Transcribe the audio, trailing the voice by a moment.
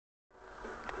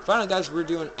Finally, guys, we're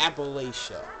doing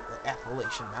Appalachia, or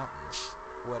Appalachian Mountains,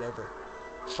 whatever.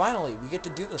 Finally, we get to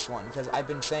do this one, because I've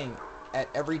been saying at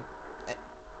every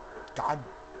god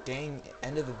dang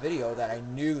end of the video that I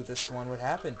knew this one would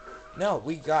happen. No,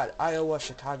 we got Iowa,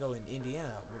 Chicago, and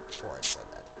Indiana before I said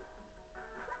that.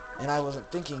 And I wasn't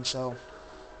thinking, so,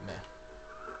 meh.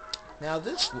 Now,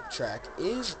 this track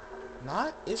is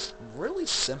not, it's really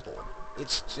simple.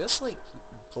 It's just like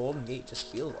Golden Gate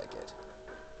just feels like it.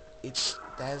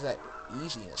 That has that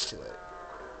easiness to it.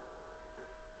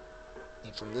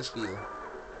 And from this view,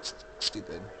 it's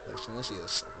stupid, but from this view,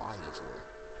 it's a lot easier.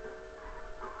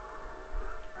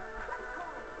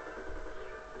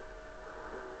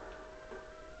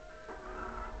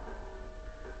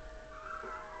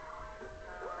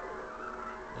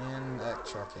 And that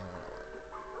truck came out of nowhere.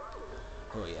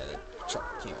 Oh yeah, that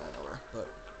truck came out of nowhere, but...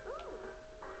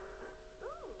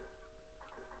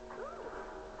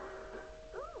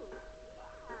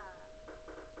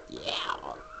 yeah!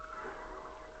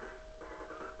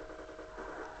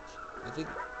 I think...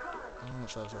 I don't know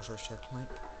if that was our first checkpoint.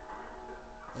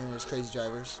 And there's crazy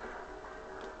drivers.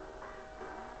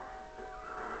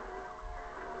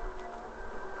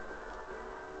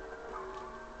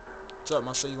 What's up,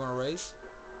 Muscle? You want to race?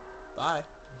 Bye.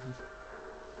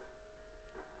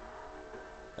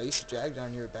 I used to drag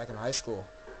down here back in high school.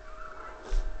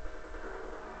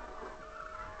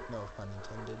 No pun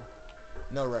intended.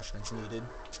 No reference needed.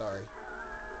 Sorry.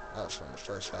 That was from the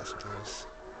first Fast and Furious.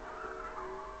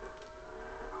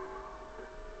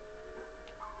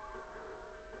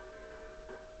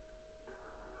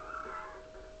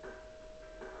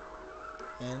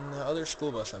 And the other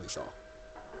school bus that we saw.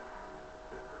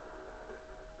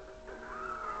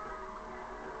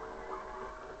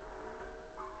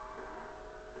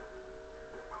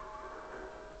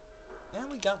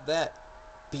 And we got that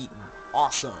beaten.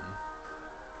 Awesome.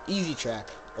 Easy track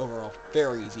overall.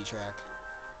 Very easy track.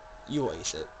 You'll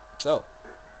ace it. So,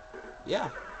 yeah,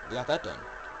 we got that done.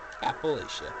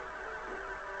 Appalachia.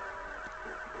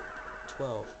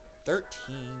 12,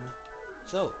 13.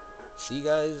 So, see you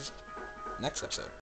guys next episode.